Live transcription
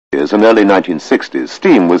and early 1960s,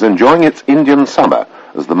 steam was enjoying its Indian summer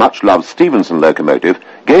as the much-loved Stephenson locomotive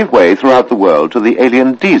gave way throughout the world to the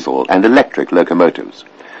alien diesel and electric locomotives.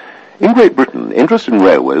 In Great Britain, interest in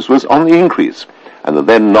railways was on the increase, and the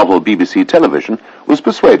then novel BBC television was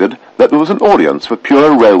persuaded that there was an audience for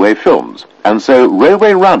pure railway films, and so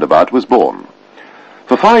Railway Roundabout was born.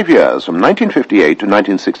 For 5 years, from 1958 to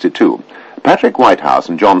 1962, Patrick Whitehouse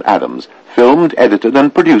and John Adams filmed, edited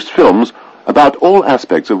and produced films about all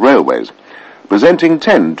aspects of railways, presenting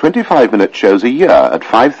 10 25-minute shows a year at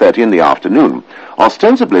 5:30 in the afternoon,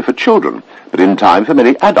 ostensibly for children, but in time for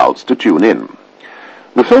many adults to tune in.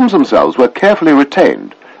 The films themselves were carefully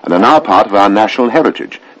retained and are now part of our national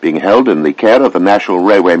heritage, being held in the care of the National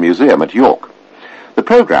Railway Museum at York. The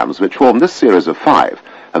programmes which form this series of 5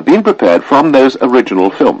 have been prepared from those original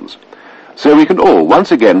films, so we can all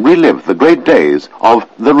once again relive the great days of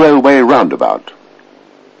the Railway Roundabout.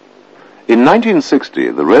 In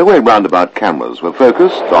 1960, the Railway Roundabout cameras were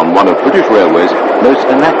focused on one of British Railway's most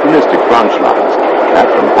anachronistic branch lines, that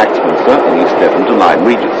from Axminster in East Devon to Lyme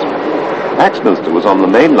Regis. Axminster was on the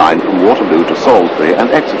main line from Waterloo to Salisbury and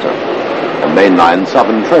Exeter, and mainline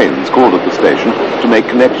southern trains called at the station to make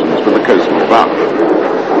connections with the coastal branch.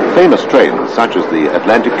 Famous trains such as the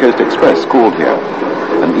Atlantic Coast Express called here,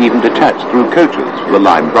 and even detached through coaches for the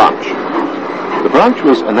Lyme branch. The branch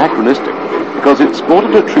was anachronistic because it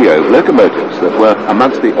sported a trio of locomotives that were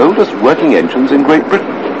amongst the oldest working engines in Great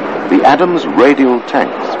Britain, the Adams radial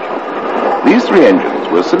tanks. These 3 engines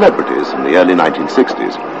were celebrities in the early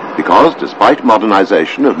 1960s because, despite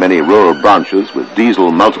modernization of many rural branches with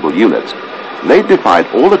diesel multiple units, they defied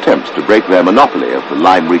all attempts to break their monopoly of the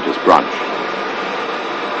Lyme Regis branch.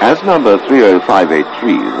 As number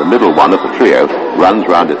 30583, the middle one of the trio, runs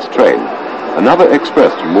round its train, another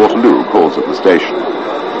express from Waterloo calls at the station.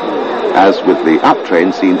 As with the up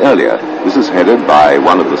train seen earlier, this is headed by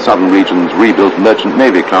one of the southern region's rebuilt Merchant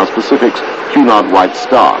Navy class Pacific's Cunard White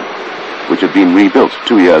Star, which had been rebuilt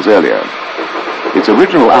 2 years earlier. Its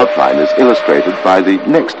original outline is illustrated by the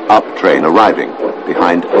next up train arriving,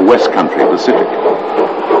 behind a West Country Pacific.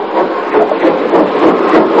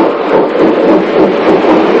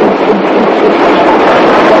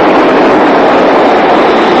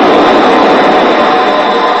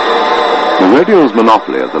 The radial's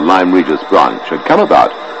monopoly of the Lyme Regis branch had come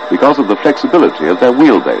about because of the flexibility of their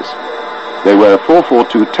wheelbase. They were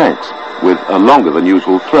 442 tanks with a longer than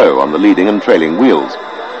usual throw on the leading and trailing wheels.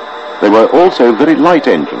 They were also very light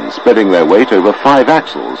engines, spreading their weight over 5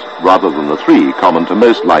 axles rather than the 3 common to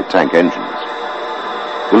most light tank engines.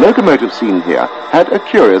 The locomotive seen here had a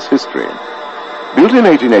curious history. Built in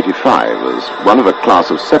 1885 as one of a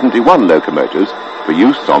class of 71 locomotives for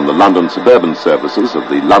use on the London suburban services of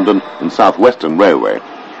the London and South Western Railway,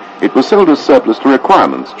 it was sold as surplus to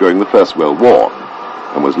requirements during the First World War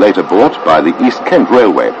and was later bought by the East Kent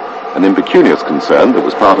Railway, an impecunious concern that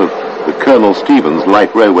was part of the Colonel Stevens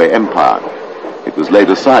light railway empire. It was laid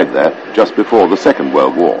aside there just before the Second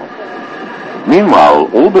World War. Meanwhile,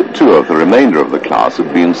 all but 2 of the remainder of the class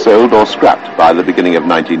had been sold or scrapped by the beginning of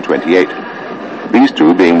 1928, these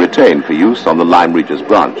 2 being retained for use on the Lyme Regis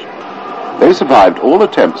branch. They survived all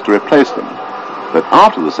attempts to replace them, but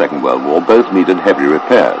after the Second World War both needed heavy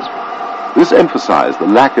repairs. This emphasized the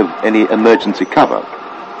lack of any emergency cover,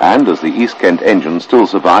 and as the East Kent engine still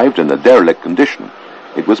survived in a derelict condition,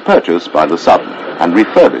 it was purchased by the Southern and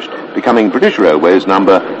refurbished, becoming British Railways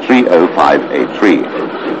number 30583.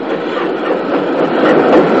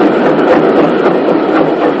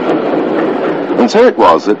 And so it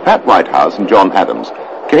was that Pat Whitehouse and John Adams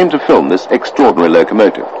came to film this extraordinary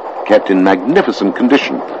locomotive, kept in magnificent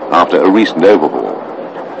condition after a recent overhaul.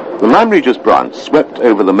 The Lyme Regis branch swept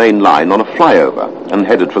over the main line on a flyover and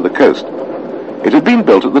headed for the coast. It had been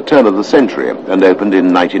built at the turn of the century and opened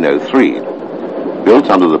in 1903. Built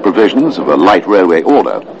under the provisions of a light railway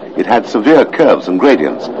order, it had severe curves and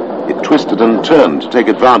gradients. It twisted and turned to take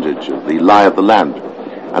advantage of the lie of the land,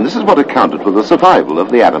 and this is what accounted for the survival of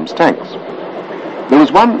the Adams tanks. There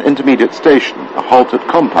was one intermediate station, a halt at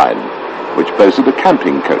Compine, which boasted a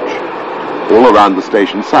camping coach. All around the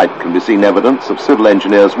station site can be seen evidence of civil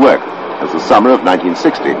engineers' work, as the summer of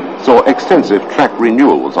 1960 saw extensive track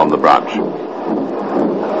renewals on the branch.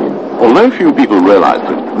 Although few people realized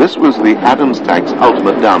it, this was the Adams tank's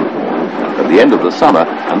ultimate downfall. At the end of the summer,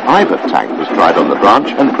 an Ibert tank was tried on the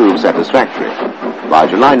branch and proved satisfactory. By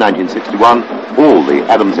July 1961, all the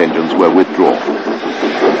Adams engines were withdrawn.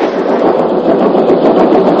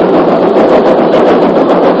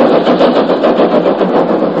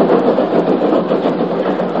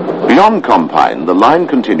 Beyond Compine, the line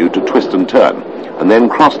continued to twist and turn, and then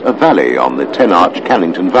crossed a valley on the 10-arch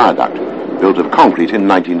Cannington Viaduct, built of concrete in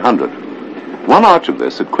 1900. One arch of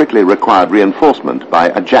this had quickly required reinforcement by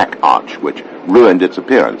a jack arch, which ruined its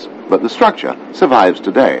appearance, but the structure survives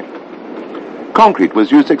today. Concrete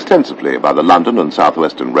was used extensively by the London and South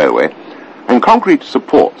Western Railway, and concrete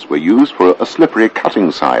supports were used for a slippery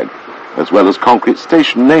cutting side, as well as concrete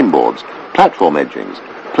station name-boards, platform edgings,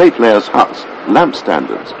 plate layers huts, lamp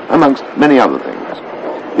standards, amongst many other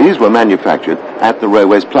things. These were manufactured at the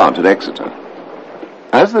railway's plant at Exeter.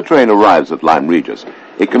 As the train arrives at Lyme Regis,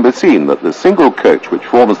 it can be seen that the single coach which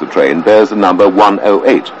forms the train bears the number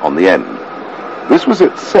 108 on the end. This was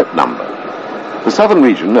its set number. The southern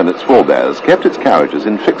region and its forebears kept its carriages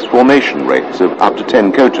in fixed formation rates of up to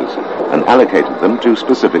 10 coaches and allocated them to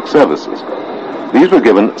specific services. These were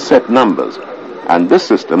given set numbers, and this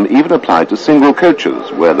system even applied to single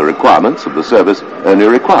coaches where the requirements of the service only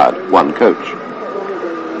required one coach.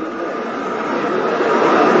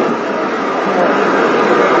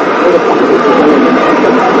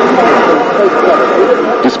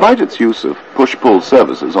 Despite its use of push-pull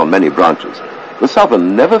services on many branches, the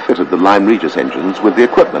Southern never fitted the Lyme Regis engines with the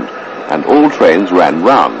equipment, and all trains ran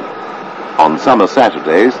round. On summer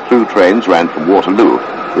Saturdays, through trains ran from Waterloo,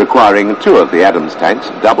 requiring two of the Adams tanks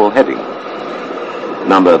double heading.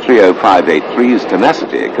 Number 30583's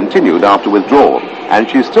tenacity continued after withdrawal, and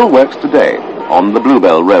she still works today on the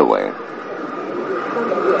Bluebell Railway.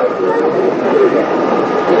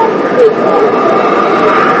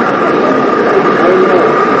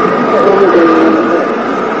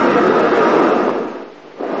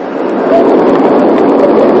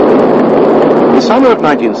 The summer of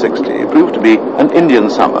 1960 proved to be an Indian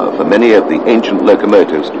summer for many of the ancient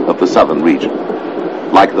locomotives of the southern region.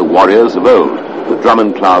 Like the warriors of old, the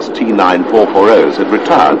Drummond-class T9-440s had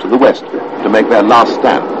retired to the west to make their last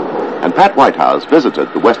stand, and Pat Whitehouse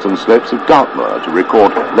visited the western slopes of Dartmoor to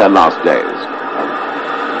record their last days.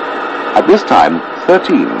 At this time,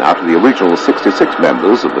 13 out of the original 66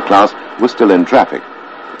 members of the class were still in traffic,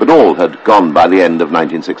 but all had gone by the end of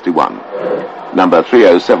 1961. Number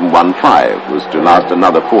 30715 was to last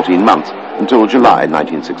another 14 months until July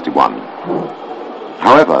 1961.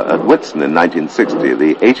 However, at Whitson in 1960,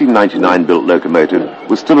 the 1899-built locomotive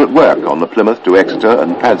was still at work on the Plymouth to Exeter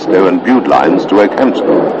and Padstow and Bude lines to Oakhampton,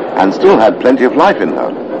 and still had plenty of life in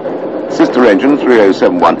her. Sister engine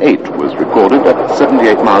 30718 was recorded at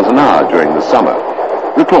 78 miles an hour during the summer,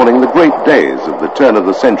 recalling the great days of the turn of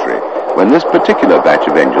the century, when this particular batch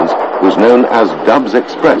of engines was known as Dubs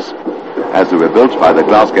Express, as they were built by the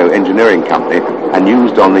Glasgow Engineering Company and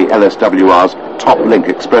used on the LSWR's Top Link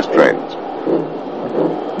Express trains.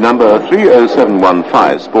 Number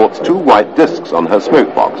 30715 sports two white discs on her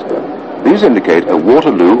smoke box. These indicate a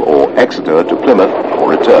Waterloo or Exeter to Plymouth or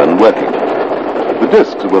return working. The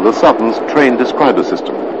discs were the Southern's train describer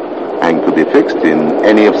system and could be fixed in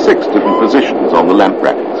any of 6 different positions on the lamp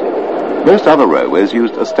brackets. Most other railways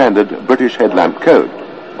used a standard British headlamp code,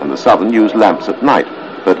 and the Southern used lamps at night,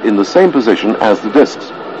 but in the same position as the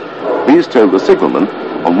discs. These told the signalman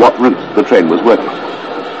on what route the train was working.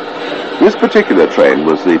 This particular train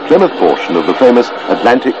was the Plymouth portion of the famous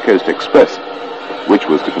Atlantic Coast Express, which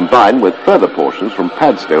was to combine with further portions from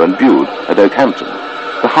Padstow and Bude at Oakhampton,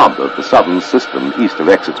 the hub of the Southern system east of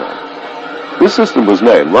Exeter. This system was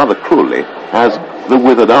known rather cruelly as the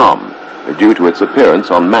Withered Arm, due to its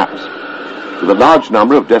appearance on maps. With a large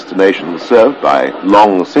number of destinations served by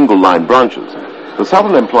long single-line branches, the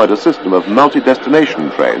Southern employed a system of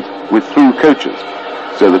multi-destination trains with through coaches,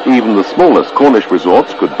 so that even the smallest Cornish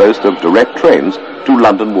resorts could boast of direct trains to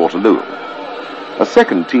London Waterloo. A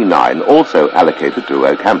second T9, also allocated to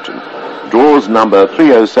Oakhampton, draws number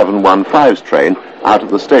 30715's train out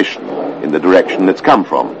of the station in the direction it's come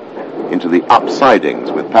from, into the up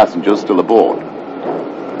sidings with passengers still aboard.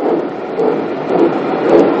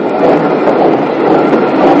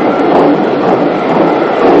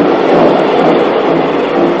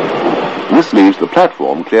 This leaves the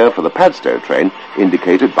platform clear for the Padstow train,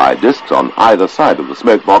 indicated by discs on either side of the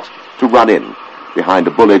smoke box, to run in, behind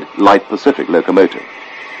a bullied Light Pacific locomotive.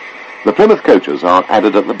 The Plymouth coaches are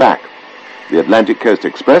added at the back. The Atlantic Coast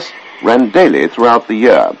Express ran daily throughout the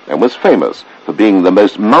year and was famous for being the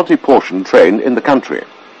most multi-portion train in the country.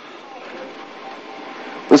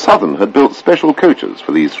 The Southern had built special coaches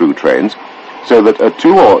for these through trains, so that a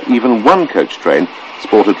 2 or even 1 coach train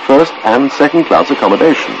sported first and second class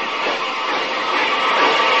accommodation.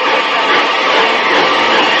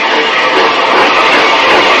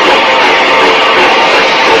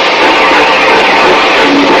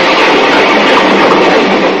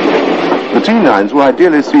 The T9s were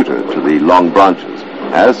ideally suited to the long branches,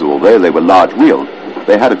 as, although they were large-wheeled,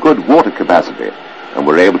 they had a good water capacity, and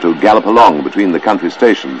were able to gallop along between the country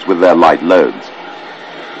stations with their light loads.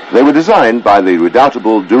 They were designed by the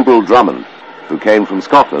redoubtable Dougal Drummond, who came from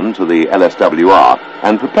Scotland to the LSWR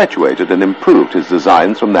and perpetuated and improved his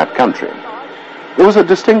designs from that country. There was a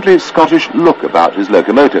distinctly Scottish look about his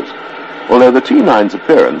locomotives, although the T9's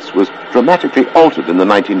appearance was dramatically altered in the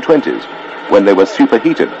 1920s when they were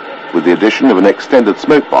superheated with the addition of an extended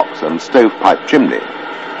smokebox and stovepipe chimney.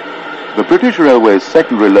 The British Railways'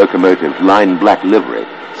 secondary locomotive line black livery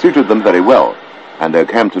suited them very well, and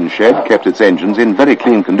Oakhampton Shed kept its engines in very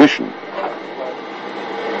clean condition.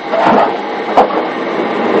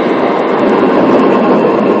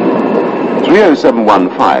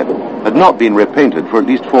 .30715 had not been repainted for at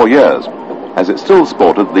least 4 years, as it still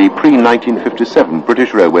sported the pre-1957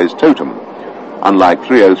 British Railways totem, unlike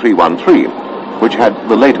 30313, which had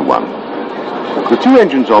the later one. The two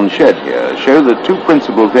engines on shed here show the two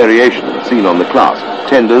principal variations seen on the class,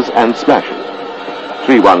 tenders and splashes.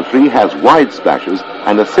 313 has wide splashes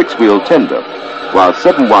and a 6-wheel tender, while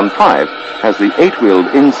 715 has the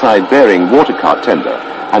 8-wheeled inside bearing watercart tender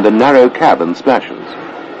and a narrow cab and splashes.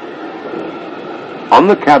 On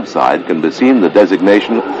the cab side can be seen the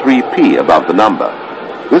designation 3P above the number.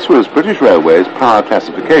 This was British Railways' power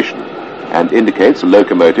classification and indicates a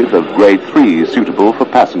locomotive of grade 3 suitable for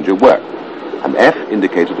passenger work. An F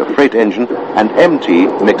indicated a freight engine and MT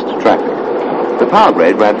mixed traffic. The power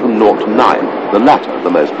grade ran from 0 to 9, the latter the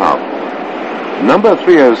most powerful. Number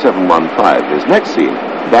 30715 is next seen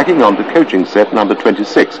backing onto coaching set number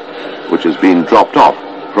 26, which has been dropped off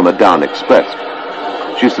from a down express.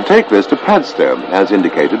 She's to take this to Padstow, as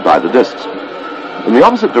indicated by the discs. In the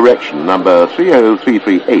opposite direction, number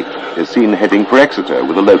 30338 is seen heading for Exeter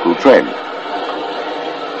with a local train.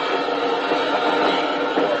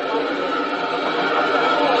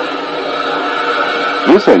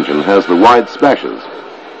 This engine has the wide splashes,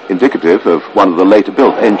 indicative of one of the later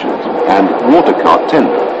built engines, and watercart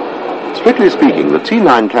tender. Strictly speaking, the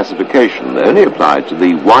T9 classification only applied to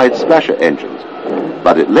the wide splasher engines,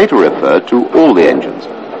 but it later referred to all the engines,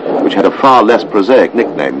 which had a far less prosaic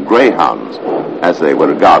nickname, Greyhounds, as they were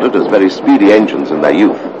regarded as very speedy engines in their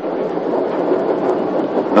youth.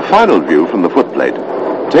 A final view from the footplate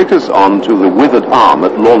takes us on to the withered arm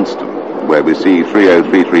at Launceston, where we see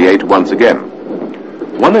 30338 once again.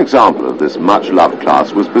 One example of this much-loved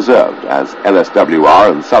class was preserved as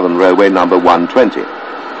LSWR and Southern Railway number 120,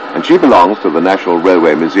 and she belongs to the National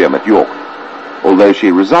Railway Museum at York, although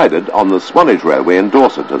she resided on the Swanage Railway in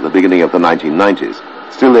Dorset at the beginning of the 1990s,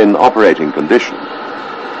 still in operating condition.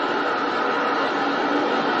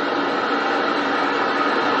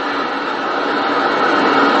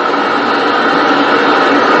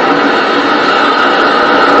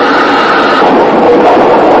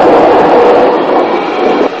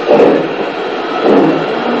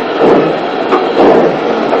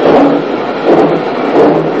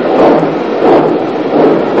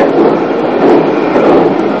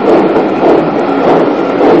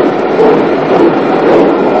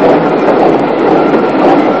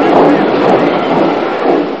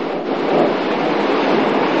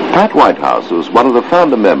 Was one of the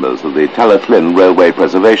founder members of the Tallaghflin Railway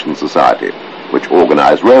Preservation Society, which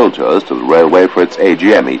organised rail tours to the railway for its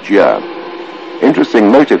AGM each year.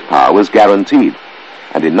 Interesting motive power was guaranteed,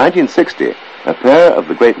 and in 1960 a pair of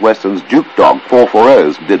the Great Western's Duke Dog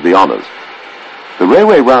 440s did the honours. The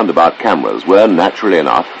railway roundabout cameras were, naturally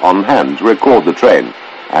enough, on hand to record the train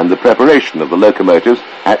and the preparation of the locomotives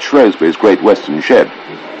at Shrewsbury's Great Western Shed.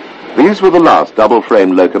 These were the last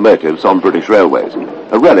double-frame locomotives on British Railways,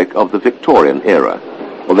 a relic of the Victorian era,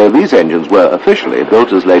 although these engines were officially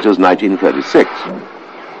built as late as 1936.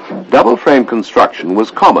 Double-frame construction was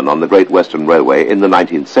common on the Great Western Railway in the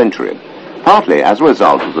 19th century, partly as a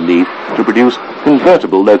result of the need to produce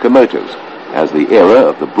convertible locomotives, as the era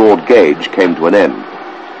of the broad gauge came to an end.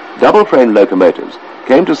 Double-frame locomotives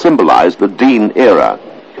came to symbolize the Dean era,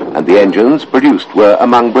 and the engines produced were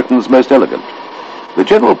among Britain's most elegant. The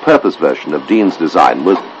general-purpose version of Dean's design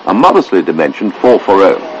was a modestly dimensioned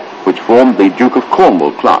 440, which formed the Duke of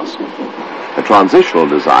Cornwall class. A transitional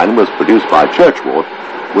design was produced by Churchward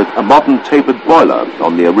with a modern tapered boiler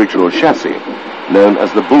on the original chassis, known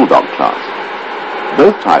as the Bulldog class.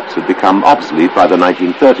 Both types had become obsolete by the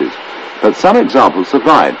 1930s, but some examples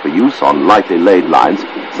survived for use on lightly laid lines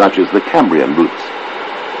such as the Cambrian routes.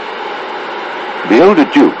 The older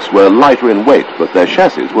Dukes were lighter in weight, but their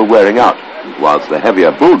chassis were wearing out, whilst the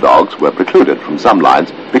heavier Bulldogs were precluded from some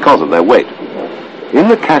lines because of their weight. In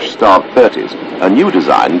the cash-starved 30s, a new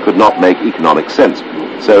design could not make economic sense,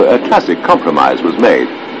 so a classic compromise was made,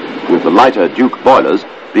 with the lighter Duke boilers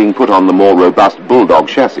being put on the more robust Bulldog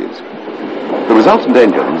chassis. The resultant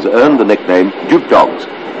engines earned the nickname Duke Dogs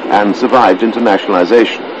and survived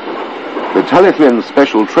internationalization. The Talyllyn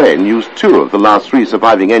special train used 2 of the last 3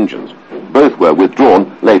 surviving engines. Both were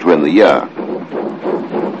withdrawn later in the year.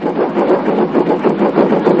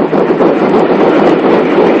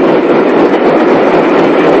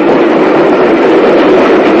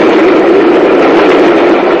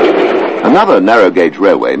 Another narrow-gauge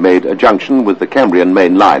railway made a junction with the Cambrian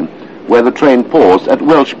main line, where the train paused at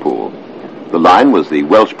Welshpool. The line was the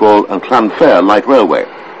Welshpool and Llanfair light railway,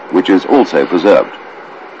 which is also preserved.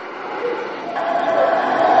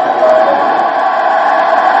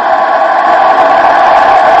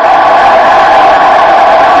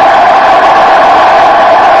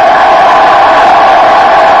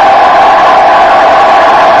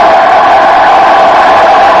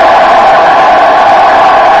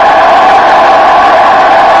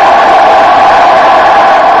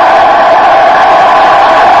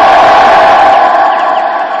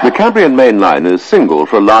 The Cambrian main line is single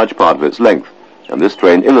for a large part of its length, and this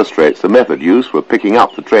train illustrates the method used for picking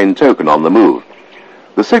up the train token on the move.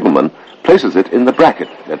 The signalman places it in the bracket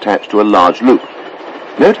attached to a large loop.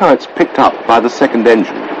 Note how it's picked up by the second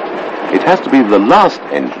engine. It has to be the last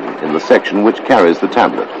engine in the section which carries the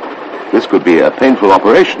tablet. This could be a painful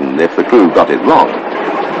operation if the crew got it wrong.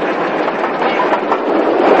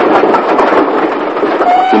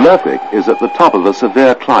 Lerwick is at the top of a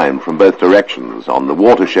severe climb from both directions on the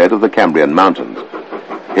watershed of the Cambrian Mountains.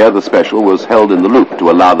 Here the special was held in the loop to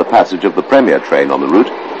allow the passage of the premier train on the route,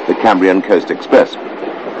 the Cambrian Coast Express.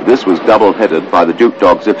 This was double-headed by the Duke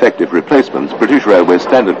Dog's effective replacements, British Railways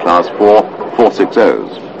Standard Class 4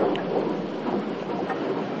 460s.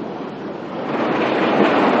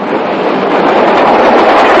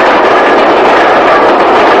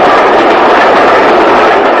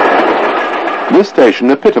 This station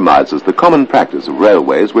epitomizes the common practice of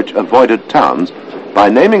railways which avoided towns by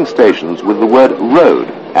naming stations with the word road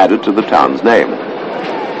added to the town's name.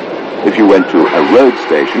 If you went to a road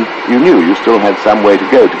station, you knew you still had some way to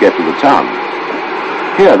go to get to the town.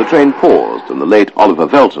 Here the train paused, and the late Oliver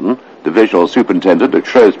Velton, Divisional Superintendent at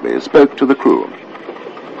Shrewsbury, spoke to the crew.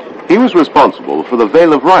 He was responsible for the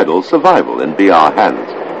Vale of Rydal's survival in BR hands.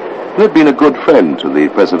 He had been a good friend to the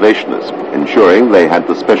preservationists, ensuring they had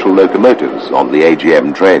the special locomotives on the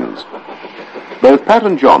AGM trains. Both Pat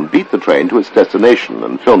and John beat the train to its destination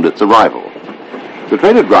and filmed its arrival. The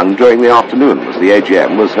train had run during the afternoon, as the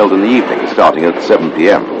AGM was held in the evening, starting at 7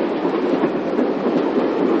 p.m.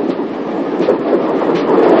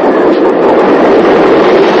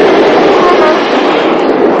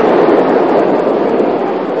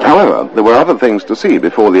 However, there were other things to see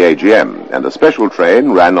before the AGM, and a special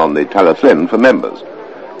train ran on the Talyllyn for members.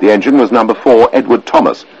 The engine was number 4 Edward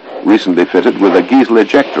Thomas, recently fitted with a Giesel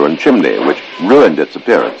ejector and chimney, which ruined its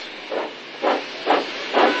appearance.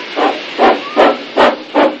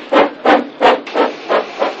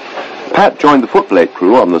 Pat joined the footplate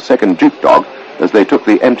crew on the second Duke Dog as they took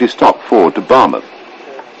the empty stock forward to Barmouth.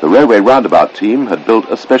 The railway roundabout team had built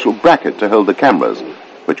a special bracket to hold the cameras,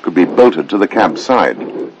 which could be bolted to the cab's side.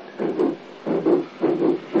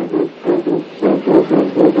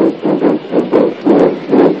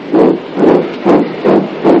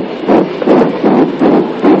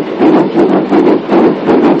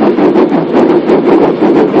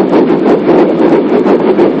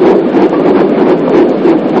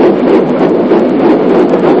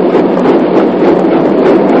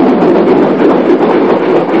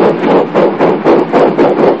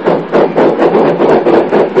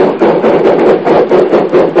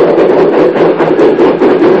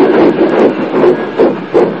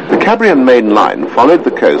 The Cambrian main line followed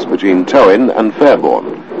the coast between Towyn and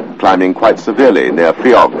Fairbourne, climbing quite severely near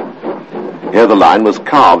Fiog. Here the line was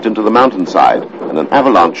carved into the mountainside, and an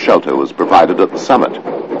avalanche shelter was provided at the summit.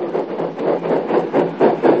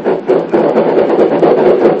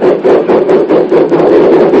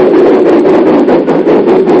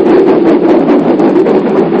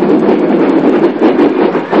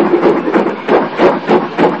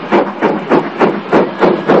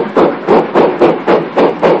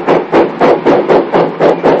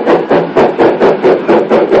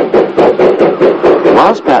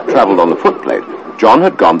 Whilst Pat travelled on the footplate, John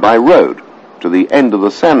had gone by road to the end of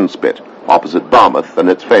the sand spit opposite Barmouth and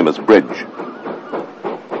its famous bridge.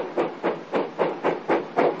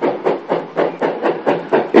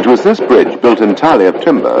 It was this bridge, built entirely of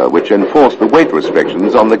timber, which enforced the weight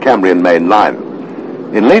restrictions on the Cambrian main line.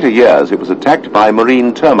 In later years it was attacked by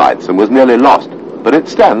marine termites and was nearly lost, but it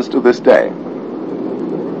stands to this day.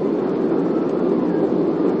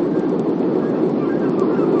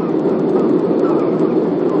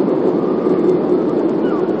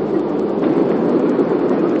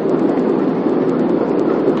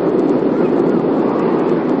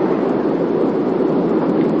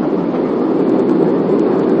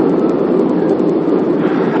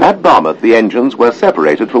 Barmouth, the engines were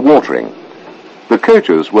separated for watering. The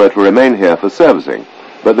coaches were to remain here for servicing,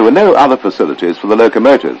 but there were no other facilities for the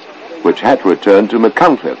locomotives, which had to return to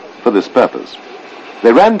Machynlleth for this purpose.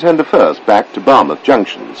 They ran tender first back to Barmouth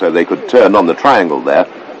Junction, so they could turn on the triangle there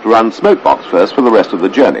to run Smokebox first for the rest of the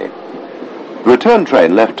journey. The return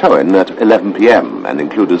train left Towyn at 11 p.m. and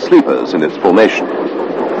included sleepers in its formation.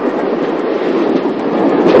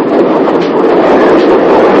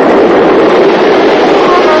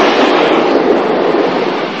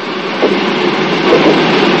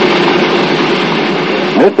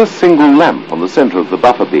 Note the single lamp on the center of the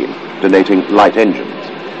buffer beam, denoting light engines.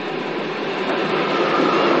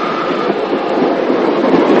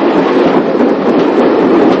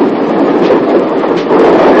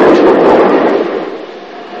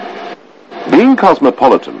 Being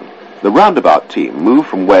cosmopolitan, the roundabout team moved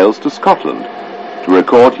from Wales to Scotland to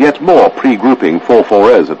record yet more pre-grouping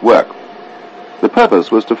 440s at work. The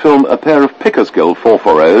purpose was to film a pair of Pickersgill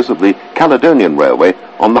 440s of the Caledonian Railway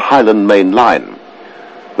on the Highland Main Line.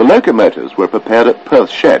 The locomotives were prepared at Perth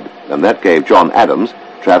Shed, and that gave John Adams,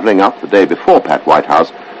 travelling up the day before Pat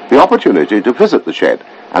Whitehouse, the opportunity to visit the shed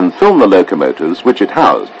and film the locomotives which it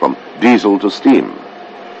housed, from diesel to steam.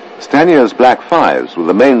 Stanier's Black Fives were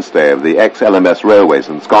the mainstay of the ex-LMS railways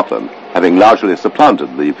in Scotland, having largely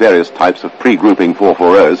supplanted the various types of pre-grouping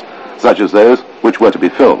 440s, such as those which were to be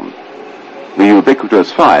filmed. The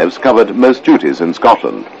ubiquitous Fives covered most duties in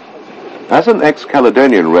Scotland. As an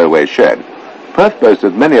ex-Caledonian railway shed, Perth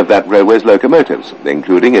boasted many of that railway's locomotives,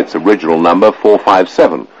 including its original number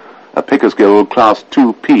 457, a Pickersgill Class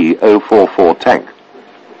 2P044 tank.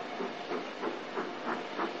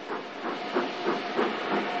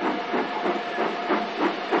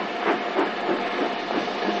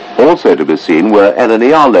 Also to be seen were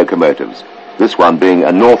LNER locomotives, this one being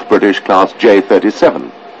a North British Class J37.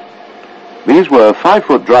 These were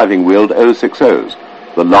 5-foot driving-wheeled 060s,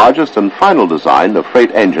 the largest and final design of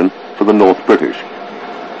freight engine for the North British.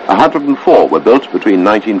 104 were built between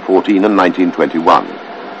 1914 and 1921.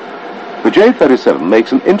 The J37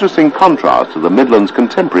 makes an interesting contrast to the Midland's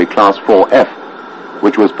contemporary Class 4F,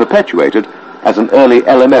 which was perpetuated as an early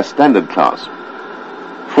LMS standard class.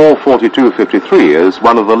 44253 is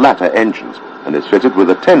one of the latter engines and is fitted with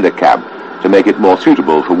a tender cab to make it more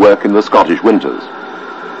suitable for work in the Scottish winters.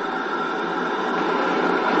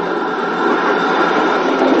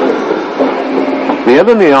 The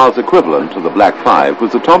LNER's equivalent to the Black 5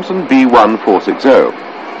 was the Thomson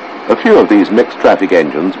B1460. A few of these mixed traffic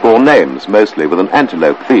engines bore names, mostly with an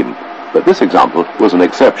antelope theme, but this example was an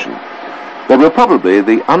exception. They were probably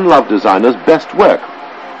the unloved designer's best work,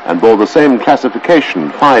 and bore the same classification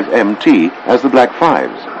 5MT as the Black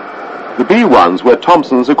 5s. The B1s were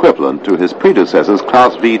Thomson's equivalent to his predecessor's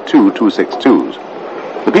Class V2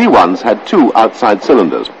 262s. The B1s had 2 outside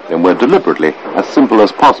cylinders and were deliberately as simple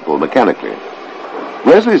as possible mechanically.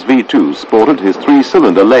 Wesley's V2 sported his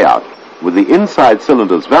 3-cylinder layout, with the inside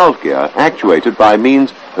cylinder's valve gear actuated by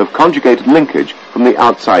means of conjugated linkage from the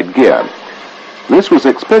outside gear. This was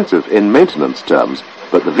expensive in maintenance terms,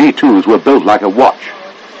 but the V2s were built like a watch.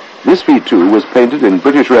 This V2 was painted in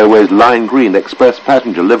British Railways lime green express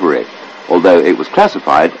passenger livery, although it was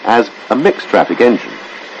classified as a mixed traffic engine.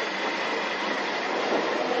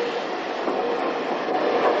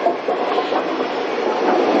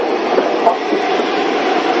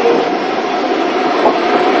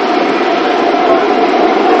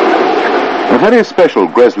 A very special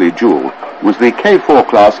Gresley jewel was the K4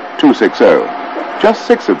 Class 260. Just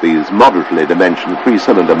 6 of these moderately dimensioned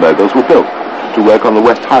 3-cylinder moguls were built to work on the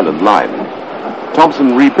West Highland line.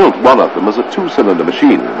 Thomson rebuilt one of them as a 2-cylinder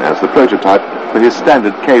machine as the prototype for his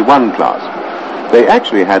standard K1 class. They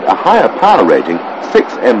actually had a higher power rating,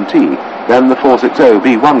 6MT, than the 460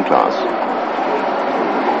 V1 class.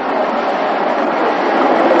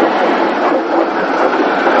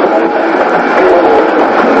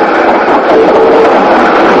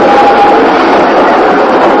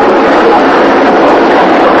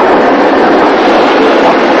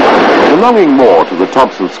 Belonging more to the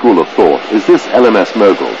Thomson school of thought is this LMS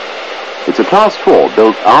mogul. It's a Class 4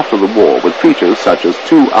 built after the war with features such as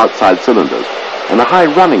 2 outside cylinders and a high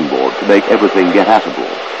running board to make everything get at-able.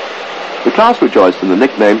 The class rejoiced in the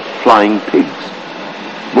nickname Flying Pigs.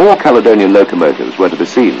 More Caledonian locomotives were to be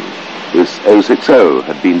seen. This 060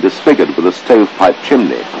 had been disfigured with a stovepipe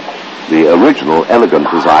chimney. The original elegant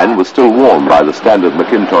design was still worn by the standard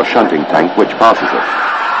Macintosh shunting tank which passes it.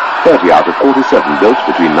 30 out of 47 built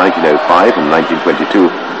between 1905 and 1922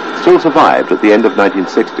 still survived at the end of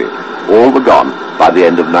 1960. All were gone by the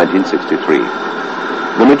end of 1963.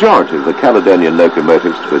 The majority of the Caledonian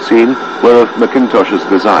locomotives to be seen were of Mackintosh's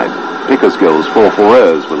design. Pickersgill's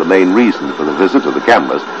 440s were the main reason for the visit of the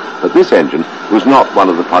cameras, but this engine was not one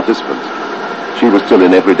of the participants. She was still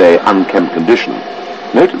in everyday unkempt condition.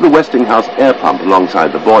 Note the Westinghouse air pump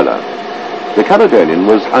alongside the boiler. The Caledonian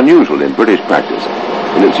was unusual in British practice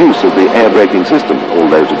in its use of the air braking system,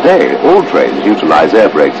 although today all trains utilize air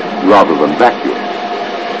brakes rather than vacuum.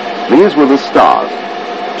 These were the stars.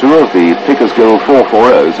 Two of the Pickersgill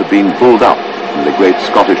 440s had been bulled up in the great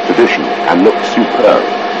Scottish tradition and looked superb.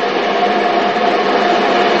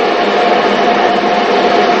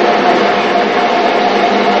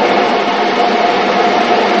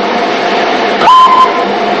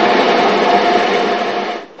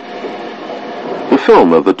 The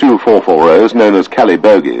film of the two 440s, known as Calais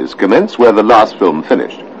Bogies, commenced where the last film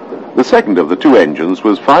finished. The second of the two engines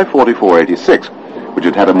was 54486, which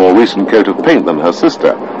had had a more recent coat of paint than her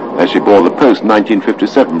sister, as she bore the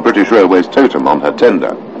post-1957 British Railways totem on her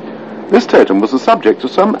tender. This totem was the subject of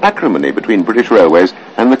some acrimony between British Railways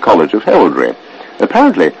and the College of Heraldry.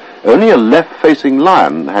 Apparently, only a left-facing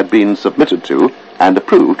lion had been submitted to and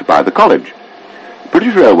approved by the College.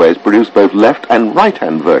 British Railways produced both left and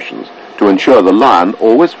right-hand versions to ensure the lion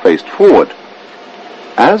always faced forward.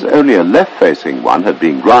 As only a left-facing one had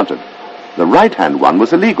been granted, the right-hand one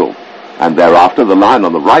was illegal, and thereafter the lion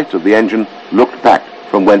on the right of the engine looked back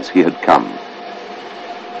from whence he had come.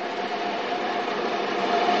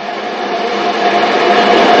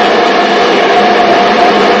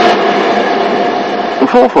 The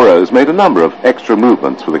 440s made a number of extra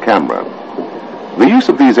movements for the camera. The use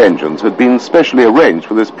of these engines had been specially arranged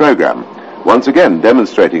for this program, once again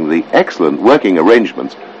demonstrating the excellent working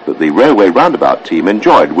arrangements that the railway roundabout team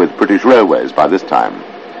enjoyed with British Railways by this time.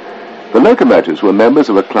 The locomotives were members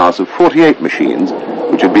of a class of 48 machines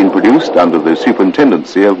which had been produced under the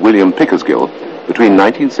superintendency of William Pickersgill between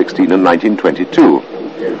 1916 and 1922.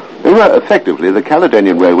 They were effectively the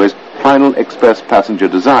Caledonian Railway's final express passenger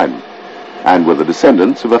design, and were the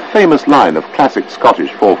descendants of a famous line of classic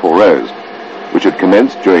Scottish 440s, which had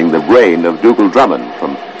commenced during the reign of Dougal Drummond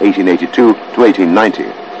from 1882 to 1890.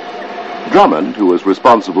 Drummond, who was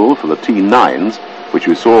responsible for the T9s, which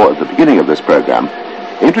we saw at the beginning of this program,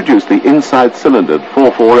 introduced the inside cylindered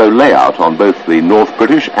 440 layout on both the North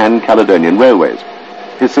British and Caledonian Railways.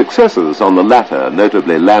 His successors on the latter,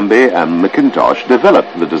 notably Lambie and Mackintosh,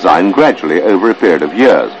 developed the design gradually over a period of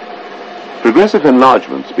years. Progressive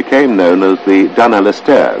enlargements became known as the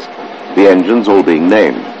Dunalistaires, the engines all being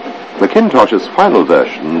named. Mackintosh's final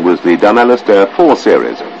version was the Dunalistaire 4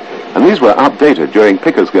 series, and these were updated during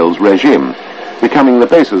Pickersgill's regime, becoming the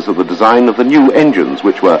basis of the design of the new engines,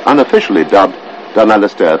 which were unofficially dubbed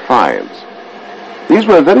Dunalistaire 5s. These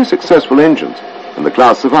were very successful engines, and the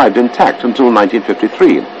class survived intact until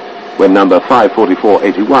 1953, when number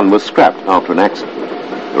 54481 was scrapped after an accident,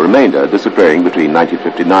 the remainder disappearing between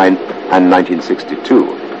 1959 and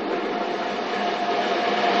 1962.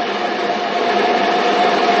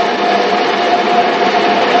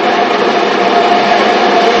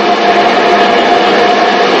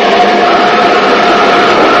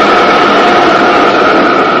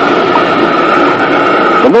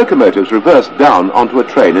 The locomotives reversed down onto a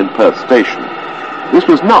train in Perth Station. This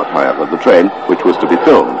was not, however, the train which was to be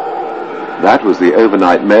filmed. That was the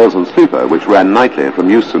overnight mails and sleeper which ran nightly from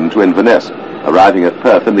Euston to Inverness, arriving at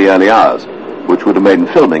Perth in the early hours, which would have made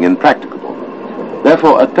filming impracticable.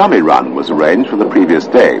 Therefore, a dummy run was arranged for the previous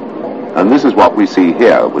day, and this is what we see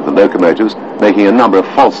here, with the locomotives making a number of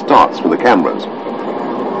false starts for the cameras.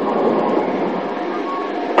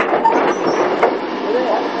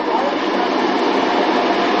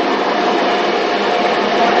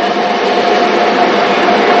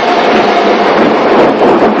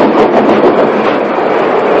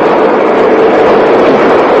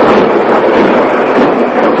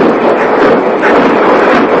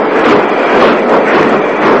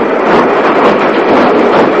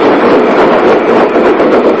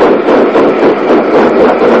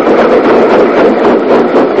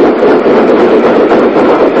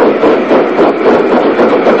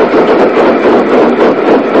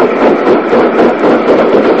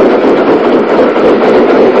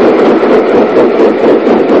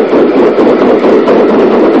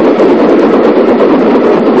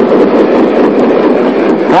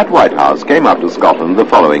 Came up to Scotland the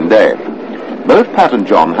following day. Both Pat and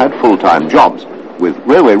John had full-time jobs, with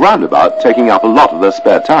Railway Roundabout taking up a lot of their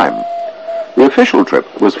spare time. The official trip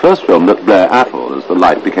was first filmed at Blair Athol as the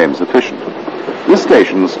light became sufficient. This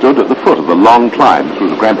station stood at the foot of the long climb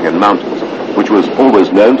through the Grampian Mountains, which was always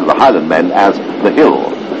known to the Highlandmen as the Hill.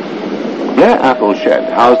 Blair Athol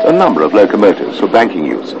shed housed a number of locomotives for banking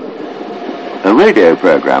use. A radio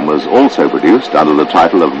program was also produced under the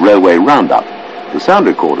title of Railway Roundup. The sound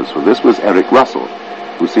recorders for this was Eric Russell,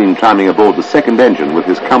 who seen climbing aboard the second engine with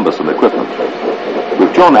his cumbersome equipment.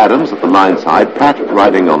 With John Adams at the line side, Pat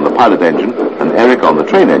riding on the pilot engine, and Eric on the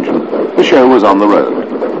train engine, the show was on the road.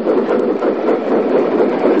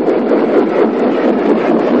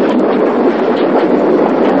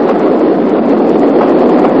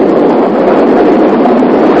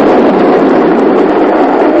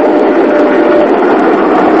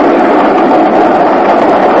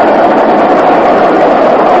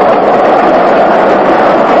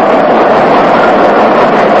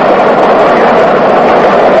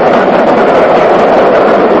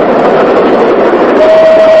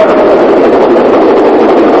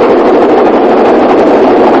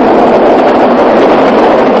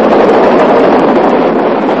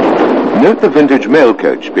 Note the vintage mail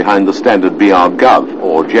coach behind the standard BR Gov,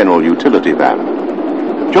 or General Utility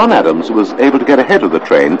Van. John Adams was able to get ahead of the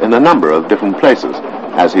train in a number of different places,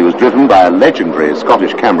 as he was driven by a legendary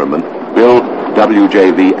Scottish cameraman, Bill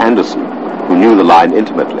W.J.V. Anderson, who knew the line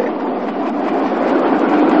intimately.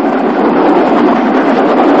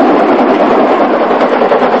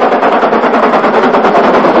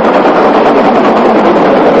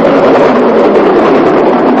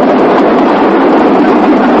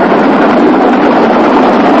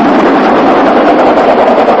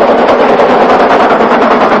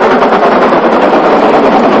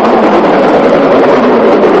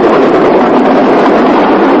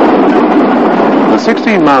 The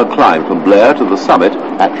 16-mile climb from Blair to the summit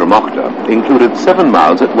at Dromocta included 7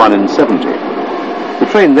 miles at 1 in 70. The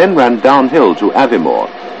train then ran downhill to Aviemore,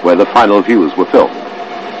 where the final views were filmed.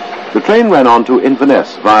 The train ran on to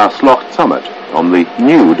Inverness via Slough Summit on the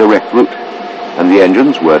new direct route, and the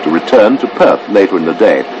engines were to return to Perth later in the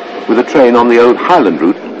day, with a train on the old Highland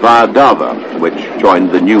route via Darver, which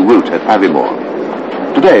joined the new route at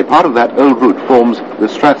Aviemore. Today, part of that old route forms the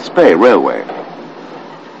Strathspey Railway.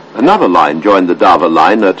 Another line joined the Darver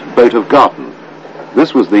line at Boat of Garton.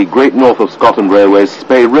 This was the Great North of Scotland Railway's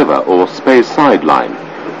Spey River or Spey Side line,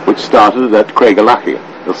 which started at Craigelachie,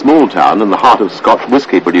 a small town in the heart of Scotch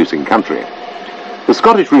whisky-producing country. The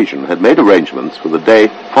Scottish region had made arrangements for the day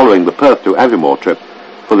following the Perth to Aviemore trip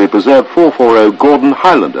for the preserved 440 Gordon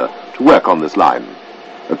Highlander to work on this line.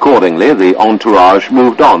 Accordingly, the entourage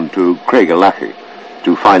moved on to Craigelachie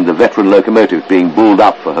to find the veteran locomotive being bulled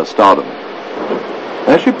up for her stardom.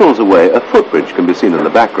 As she pulls away, a footbridge can be seen in the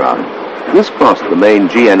background. This crossed the main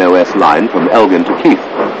GNOS line from Elgin to Keith,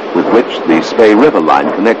 with which the Spey River line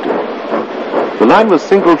connected. The line was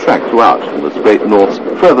single-track throughout and was Great North's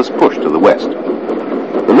furthest push to the west.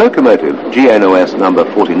 The locomotive, GNOS number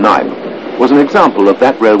 49, was an example of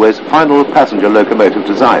that railway's final passenger locomotive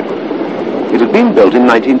design. It had been built in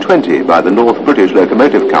 1920 by the North British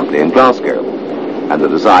Locomotive Company in Glasgow, and the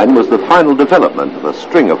design was the final development of a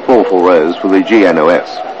string of 440s for the GNOS.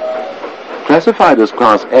 Classified as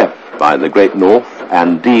Class F by the Great North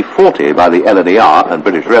and D40 by the LNER and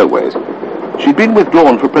British Railways, she'd been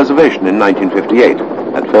withdrawn for preservation in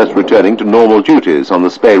 1958, at first returning to normal duties on the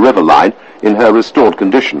Spey River line in her restored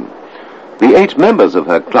condition. The 8 members of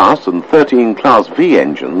her class and 13 Class V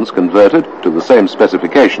engines converted to the same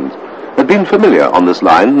specifications had been familiar on this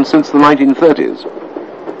line since the 1930s.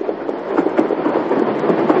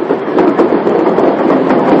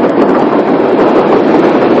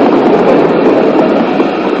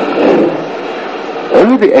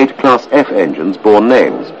 Only the 8 Class F engines bore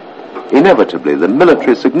names. Inevitably, the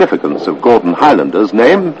military significance of Gordon Highlander's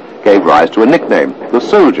name gave rise to a nickname, the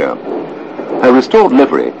Soldier. Her restored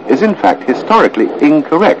livery is in fact historically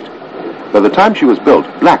incorrect. By the time she was built,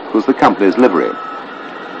 black was the company's livery.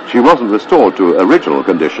 She wasn't restored to original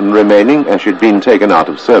condition, remaining as she'd been taken out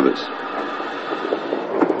of service.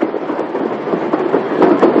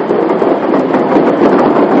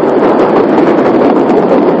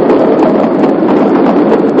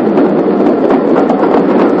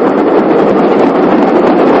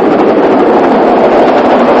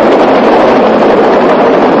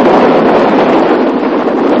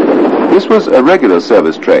 This was a regular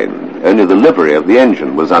service train, only the livery of the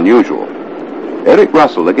engine was unusual. Eric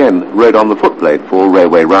Russell again rode on the footplate for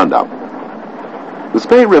Railway Roundup. The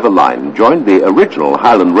Spey River line joined the original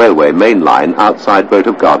Highland Railway main line outside Boat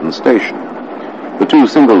of Garton station. The 2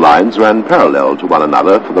 single lines ran parallel to one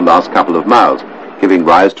another for the last couple of miles, giving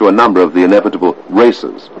rise to a number of the inevitable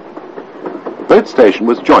races. Boat station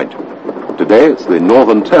was joint. Today it's the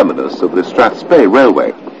northern terminus of the Strathspey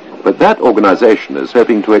Railway, but that organisation is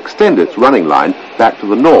hoping to extend its running line back to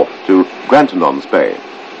the north to Grantown-on-Spey.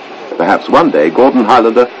 Perhaps one day Gordon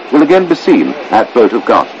Highlander will again be seen at Boat of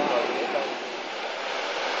Garton.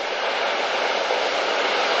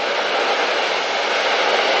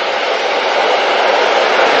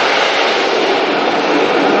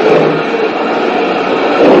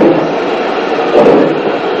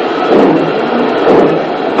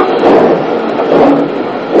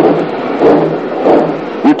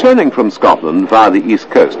 Returning from Scotland via the east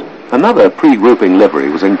coast, another pre-grouping livery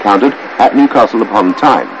was encountered at Newcastle upon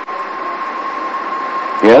Tyne.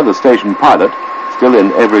 Here the station pilot, still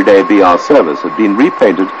in everyday BR service, had been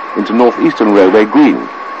repainted into North Eastern Railway green,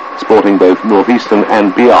 sporting both North Eastern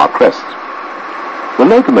and BR crests. The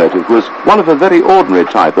locomotive was one of a very ordinary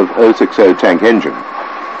type of 060 tank engine,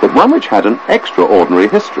 but one which had an extraordinary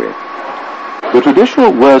history. The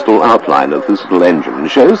traditional Worsdale outline of this little engine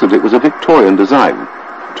shows that it was a Victorian design,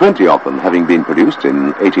 20 of them having been produced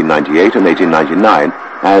in 1898 and 1899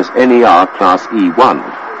 as NER Class E1.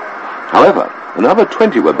 However, another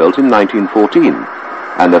 20 were built in 1914,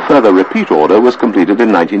 and a further repeat order was completed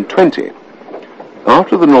in 1920.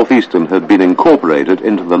 After the North Eastern had been incorporated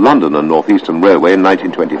into the London and North Eastern Railway in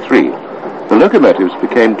 1923, the locomotives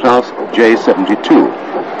became Class J72,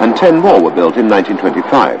 and 10 more were built in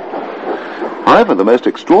 1925. However, the most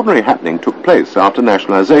extraordinary happening took place after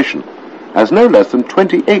nationalisation, as no less than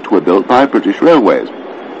 28 were built by British Railways,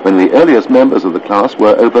 when the earliest members of the class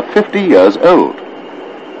were over 50 years old.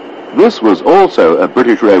 This was also a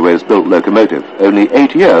British Railways built locomotive, only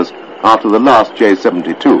 8 years after the last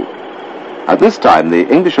J72. At this time, the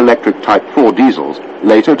English Electric Type 4 diesels,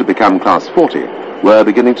 later to become Class 40, were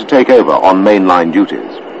beginning to take over on mainline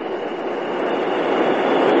duties.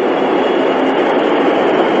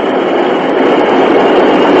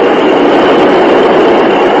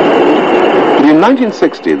 In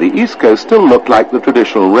 1960, the East Coast still looked like the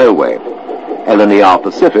traditional railway. LNER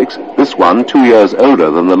Pacifics, this one 2 years older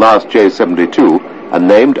than the last J72 and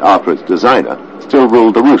named after its designer, still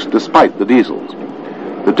ruled the roost despite the diesels.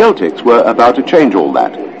 The Deltics were about to change all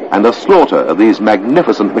that, and a slaughter of these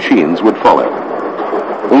magnificent machines would follow.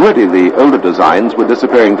 Already the older designs were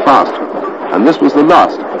disappearing fast, and this was the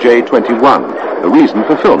last J21, a reason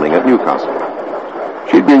for filming at Newcastle.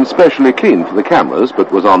 She'd been specially cleaned for the cameras,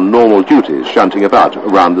 but was on normal duties shunting about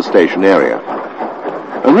around the station area.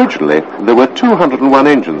 Originally, there were 201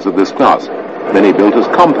 engines of this class, many built as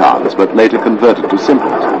compounds, but later converted to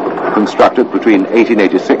simples, constructed between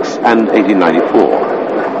 1886 and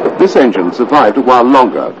 1894. This engine survived a while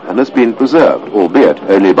longer and has been preserved, albeit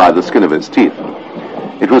only by the skin of its teeth.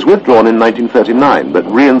 It was withdrawn in 1939,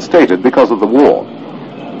 but reinstated because of the war.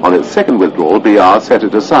 On its second withdrawal, BR set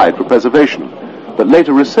it aside for preservation, but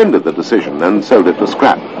later rescinded the decision and sold it for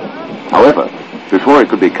scrap. However, before it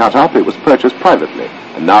could be cut up, it was purchased privately,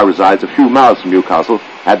 and now resides a few miles from Newcastle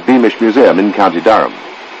at Beamish Museum in County Durham.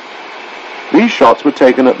 These shots were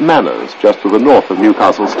taken at Manners, just to the north of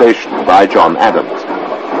Newcastle Station, by John Adams.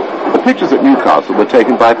 The pictures at Newcastle were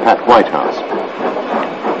taken by Pat Whitehouse.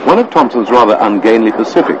 One of Thompson's rather ungainly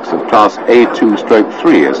Pacifics of Class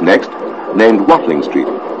A2/3 is next, named Watling Street,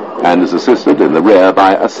 and is assisted in the rear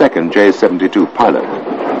by a second J72 pilot.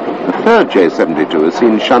 The third J72 is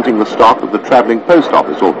seen shunting the stock of the Travelling Post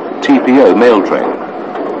Office, or TPO, mail train.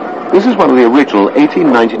 This is one of the original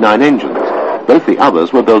 1899 engines. Both the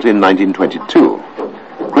others were built in 1922.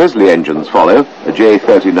 Gresley engines follow, a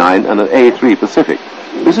J39 and an A3 Pacific.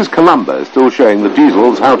 This is Columba, still showing the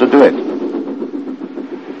diesels how to do it.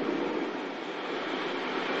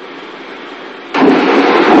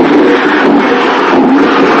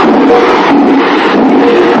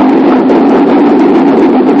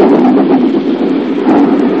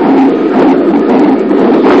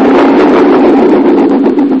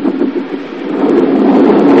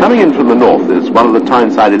 Coming in from the north is one of the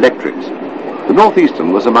Tyneside Electrics. The North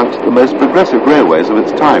Eastern was amongst the most progressive railways of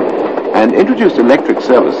its time, and introduced electric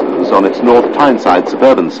services on its North Tyneside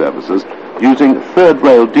suburban services using third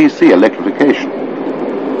rail DC electrification.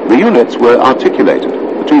 The units were articulated,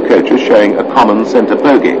 the two coaches showing a common centre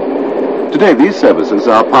bogie. Today these services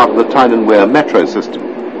are part of the Tyne and Wear metro system.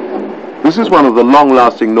 This is one of the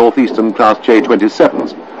long-lasting North Eastern Class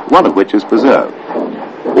J27s, one of which is preserved.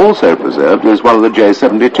 Also preserved is one of the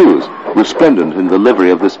J72s, resplendent in the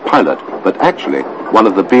livery of this pilot, but actually one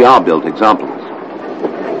of the BR-built examples.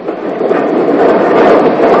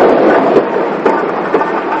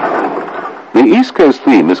 The East Coast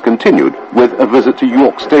theme is continued with a visit to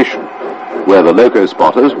York Station, where the loco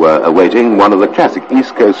spotters were awaiting one of the classic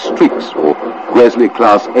East Coast streaks, or Gresley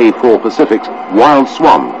Class A4 Pacific's Wild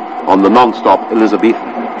Swan on the non-stop Elizabethan.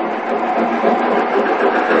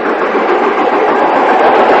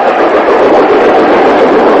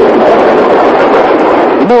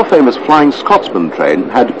 The more famous Flying Scotsman train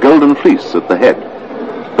had Golden Fleece at the head.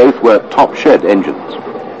 Both were top shed engines.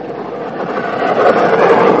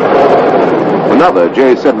 Another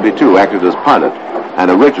J72 acted as pilot, an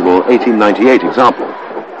original 1898 example.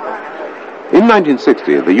 In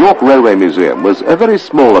 1960, the York Railway Museum was a very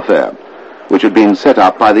small affair, which had been set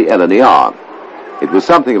up by the LNER. It was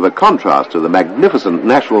something of a contrast to the magnificent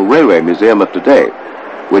National Railway Museum of today,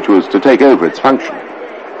 which was to take over its function.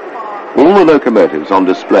 All the locomotives on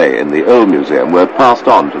display in the old museum were passed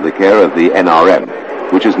on to the care of the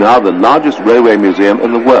NRM, which is now the largest railway museum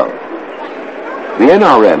in the world. The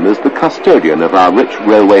NRM is the custodian of our rich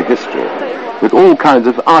railway history, with all kinds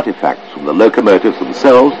of artifacts from the locomotives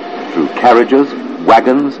themselves, through carriages,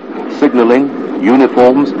 wagons, signalling,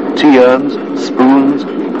 uniforms, tea-urns, spoons,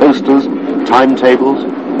 posters, timetables,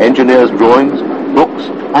 engineers' drawings, books,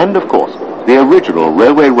 and, of course, the original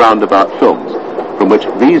railway roundabout films, from which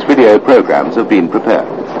these video programs have been prepared.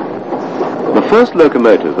 The first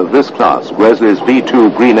locomotive of this class, Gresley's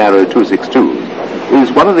V2 Green Arrow 262,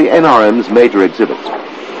 is one of the NRM's major exhibits,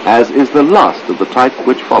 as is the last of the type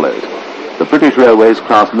which follows, the British Railways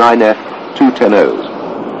Class 9F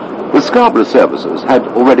 210Os. The Scarborough services had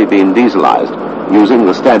already been dieselised, using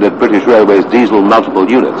the standard British Railways diesel multiple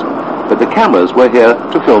units, but the cameras were here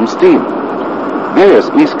to film steam. Various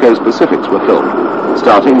East Coast Pacifics were filmed,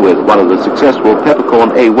 starting with one of the successful Peppercorn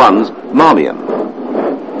A1s, Marmion.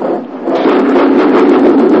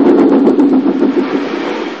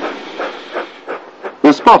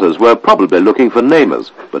 The spotters were probably looking for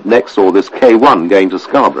Namers, but next saw this K1 going to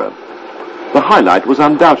Scarborough. The highlight was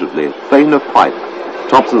undoubtedly Thane of Fife,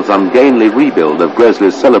 Thompson's ungainly rebuild of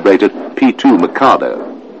Gresley's celebrated P2 Mikado.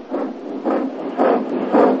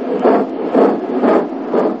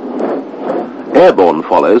 Airborne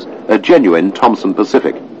follows, a genuine Thomson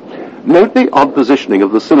Pacific. Note the odd positioning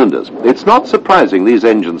of the cylinders. It's not surprising these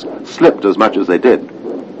engines slipped as much as they did.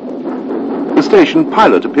 The station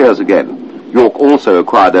pilot appears again. York also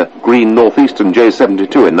acquired a green Northeastern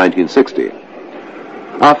J72 in 1960.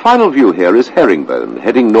 Our final view here is Herringbone,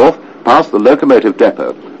 heading north past the locomotive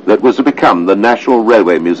depot that was to become the National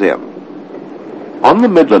Railway Museum. On the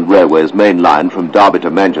Midland Railway's main line from Derby to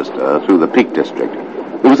Manchester through the Peak District,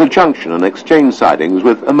 there was a junction and exchange sidings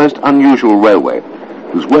with a most unusual railway,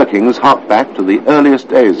 whose workings hark back to the earliest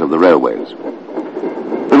days of the railways.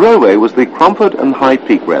 The railway was the Cromford and High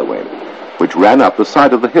Peak Railway, which ran up the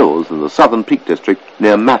side of the hills in the southern Peak District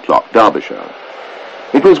near Matlock, Derbyshire.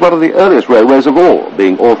 It was one of the earliest railways of all,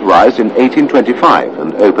 being authorised in 1825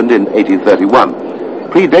 and opened in 1831,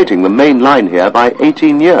 predating the main line here by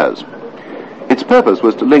 18 years. Its purpose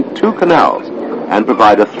was to link two canals and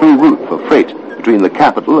provide a through route for freight between the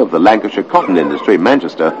capital of the Lancashire cotton industry,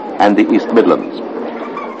 Manchester, and the East Midlands.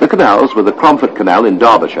 The canals were the Cromford Canal in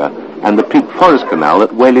Derbyshire and the Peak Forest Canal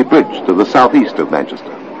at Whaley Bridge to the southeast of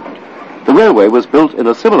Manchester. The railway was built in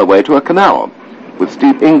a similar way to a canal, with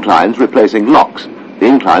steep inclines replacing locks, the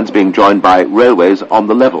inclines being joined by railways on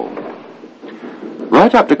the level.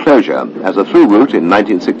 Right up to closure, as a through route in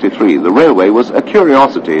 1963, the railway was a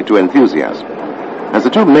curiosity to enthusiasts, as the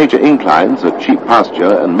two major inclines at Cheap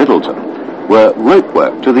Pasture and Middleton were rope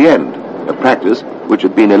work to the end, a practice which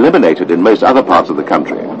had been eliminated in most other parts of the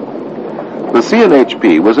country. The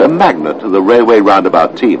C&HP was a magnet to the railway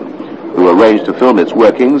roundabout team, who arranged to film its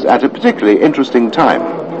workings at a particularly interesting time.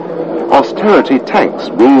 Austerity tanks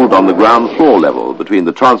ruled on the ground floor level between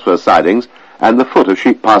the transfer sidings and the foot of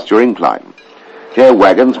Sheep Pasture incline. Here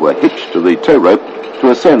wagons were hitched to the tow rope to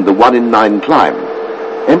ascend the 1 in 9 climb.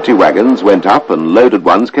 Empty wagons went up and loaded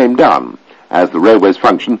ones came down, as the railway's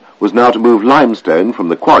function was now to move limestone from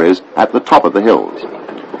the quarries at the top of the hills.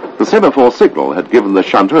 The semaphore signal had given the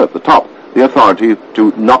shunter at the top the authority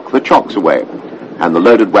to knock the chocks away, and the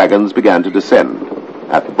loaded wagons began to descend.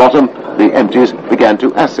 At the bottom, the empties began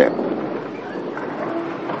to ascend.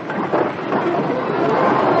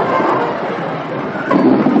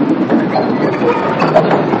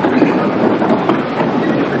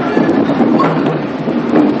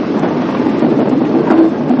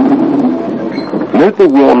 Note the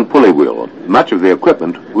worn pulley wheel. Much of the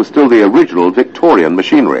equipment was still the original Victorian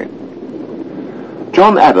machinery.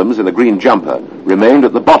 John Adams, in a green jumper, remained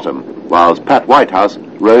at the bottom, whilst Pat Whitehouse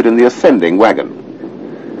rode in the ascending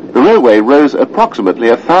wagon. The railway rose approximately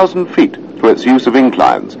 1,000 feet through its use of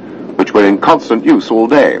inclines, which were in constant use all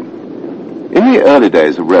day. In the early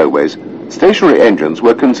days of railways, stationary engines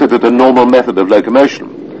were considered a normal method of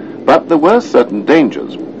locomotion, but there were certain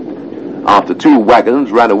dangers. After 2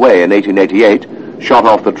 wagons ran away in 1888, shot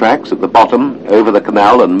off the tracks at the bottom, over the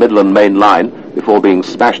canal and Midland Main Line, before being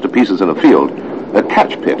smashed to pieces in a field, a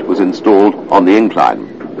catch pit was installed on the incline.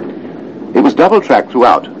 It was double-tracked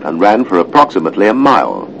throughout and ran for approximately a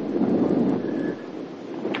mile.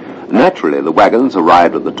 Naturally, the wagons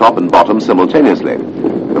arrived at the top and bottom simultaneously,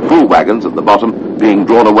 the full wagons at the bottom being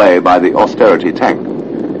drawn away by the austerity tank.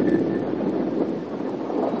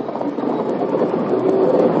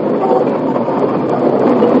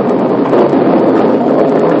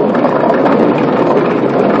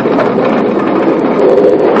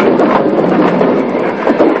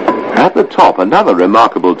 top, another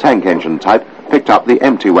remarkable tank engine type picked up the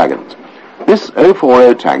empty wagons. This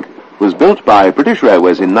 040 tank was built by British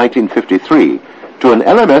Railways in 1953 to an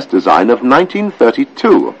LMS design of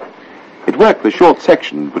 1932. It worked the short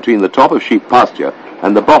section between the top of Sheep Pasture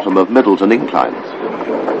and the bottom of Middleton inclines.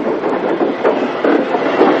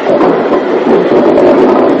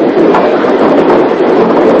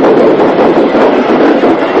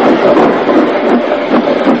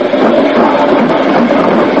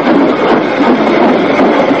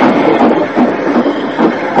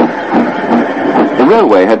 The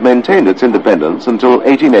railway had maintained its independence until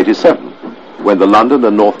 1887, when the London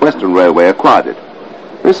and North Western Railway acquired it.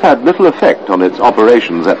 This had little effect on its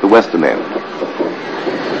operations at the western end.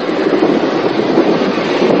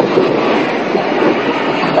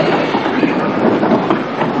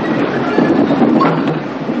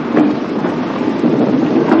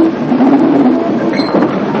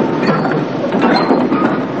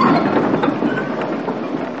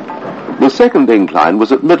 The second incline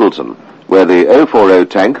was at Middleton, where the 040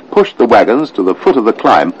 tank pushed the wagons to the foot of the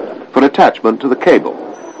climb for attachment to the cable,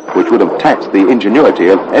 which would have taxed the ingenuity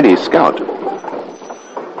of any scout.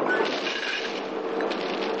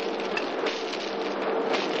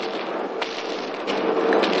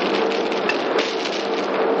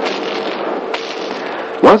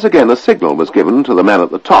 Once again a signal was given to the man at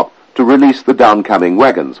the top to release the downcoming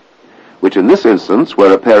wagons, which in this instance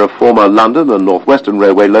were a pair of former London and North Western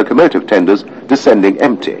Railway locomotive tenders descending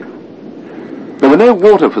empty. There were no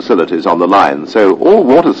water facilities on the line, so all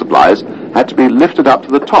water supplies had to be lifted up to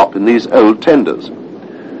the top in these old tenders.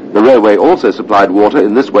 The railway also supplied water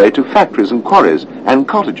in this way to factories and quarries and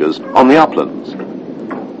cottages on the uplands.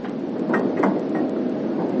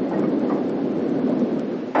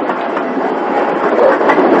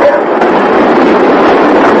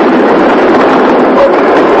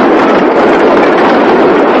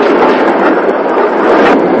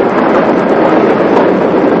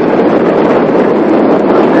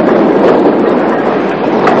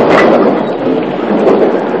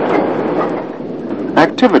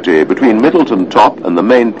 Activity between Middleton Top and the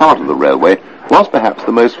main part of the railway was perhaps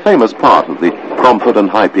the most famous part of the Cromford and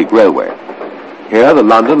High Peak Railway. Here the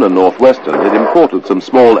London and North Western had imported some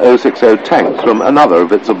small 060 tanks from another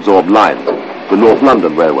of its absorbed lines, the North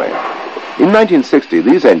London Railway. In 1960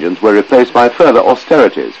 these engines were replaced by further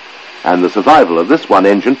austerities, and the survival of this one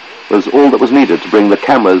engine was all that was needed to bring the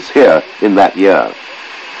cameras here in that year.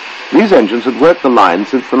 These engines had worked the line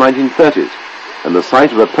since the 1930s, and the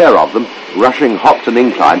sight of a pair of them rushing Hopton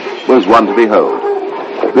Incline was one to behold.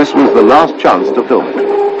 This was the last chance to film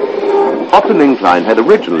it. Hopton Incline had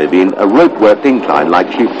originally been a rope-worked incline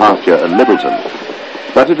like Sheep Pasture and Middleton,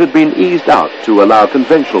 but it had been eased out to allow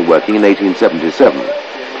conventional working in 1877.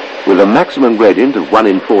 With a maximum gradient of 1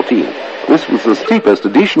 in 14, this was the steepest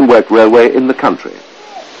adhesion-worked railway in the country.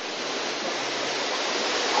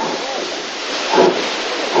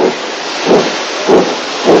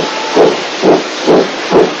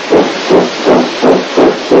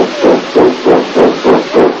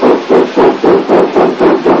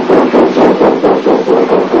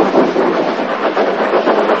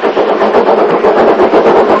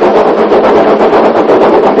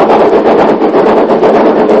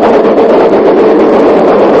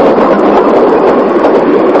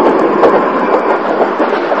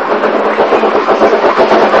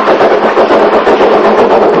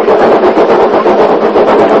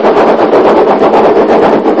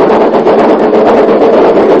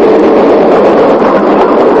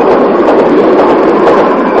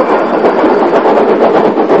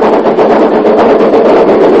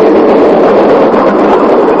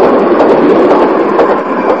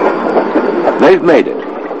 They've made it.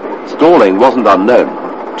 Stalling wasn't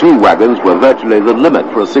unknown. 2 wagons were virtually the limit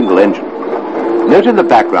for a single engine. Note in the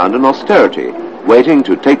background an austerity, waiting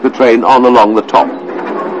to take the train on along the top.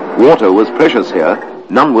 Water was precious here,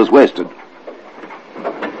 none was wasted.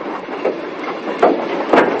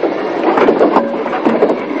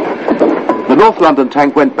 The North London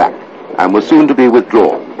tank went back and was soon to be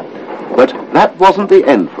withdrawn. But that wasn't the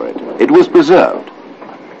end for it. It was preserved.